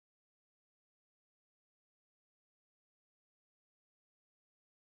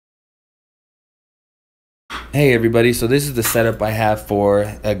Hey everybody, so this is the setup I have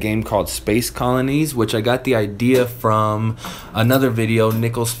for a game called Space Colonies, which I got the idea from another video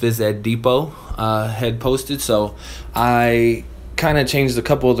Nichols PhysEd Depot had posted. So I kind of changed a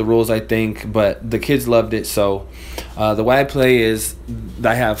couple of the rules, I think, but the kids loved it. So the way I play is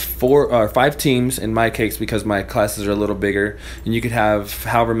I have 5 teams in my case because my classes are a little bigger, and you could have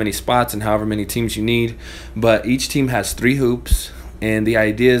however many spots and however many teams you need, but each team has 3 hoops. And the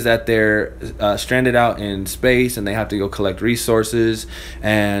idea is that they're stranded out in space and they have to go collect resources.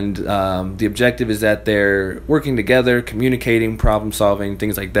 And the objective is that they're working together, communicating, problem solving,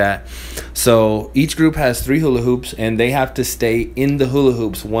 things like that. So each group has 3 hula hoops and they have to stay in the hula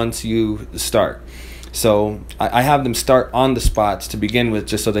hoops once you start. So I have them start on the spots to begin with,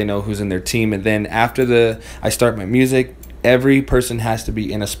 just so they know who's in their team. And then after I start my music, every person has to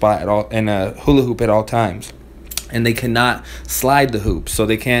be in a spot in a hula hoop at all times. And they cannot slide the hoop, so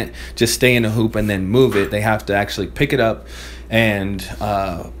they can't just stay in a hoop and then move it. They have to actually pick it up and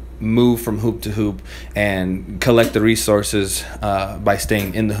move from hoop to hoop and collect the resources by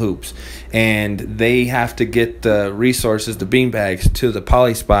staying in the hoops. And they have to get the resources, the beanbags, to the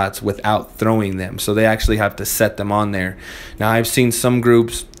poly spots without throwing them. So they actually have to set them on there. Now I've seen some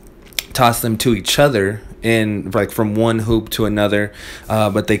groups toss them to each other from one hoop to another,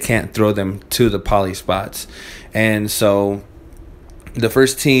 but they can't throw them to the poly spots. And so the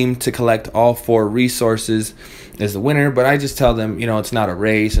first team to collect all 4 resources is the winner. But I just tell them, it's not a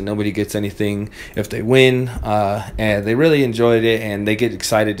race and nobody gets anything if they win. And they really enjoyed it and they get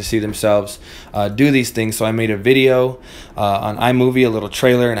excited to see themselves do these things. So I made a video on iMovie, a little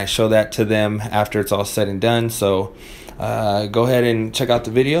trailer, and I show that to them after it's all said and done. So go ahead and check out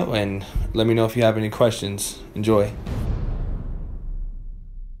the video and let me know if you have any questions. Enjoy.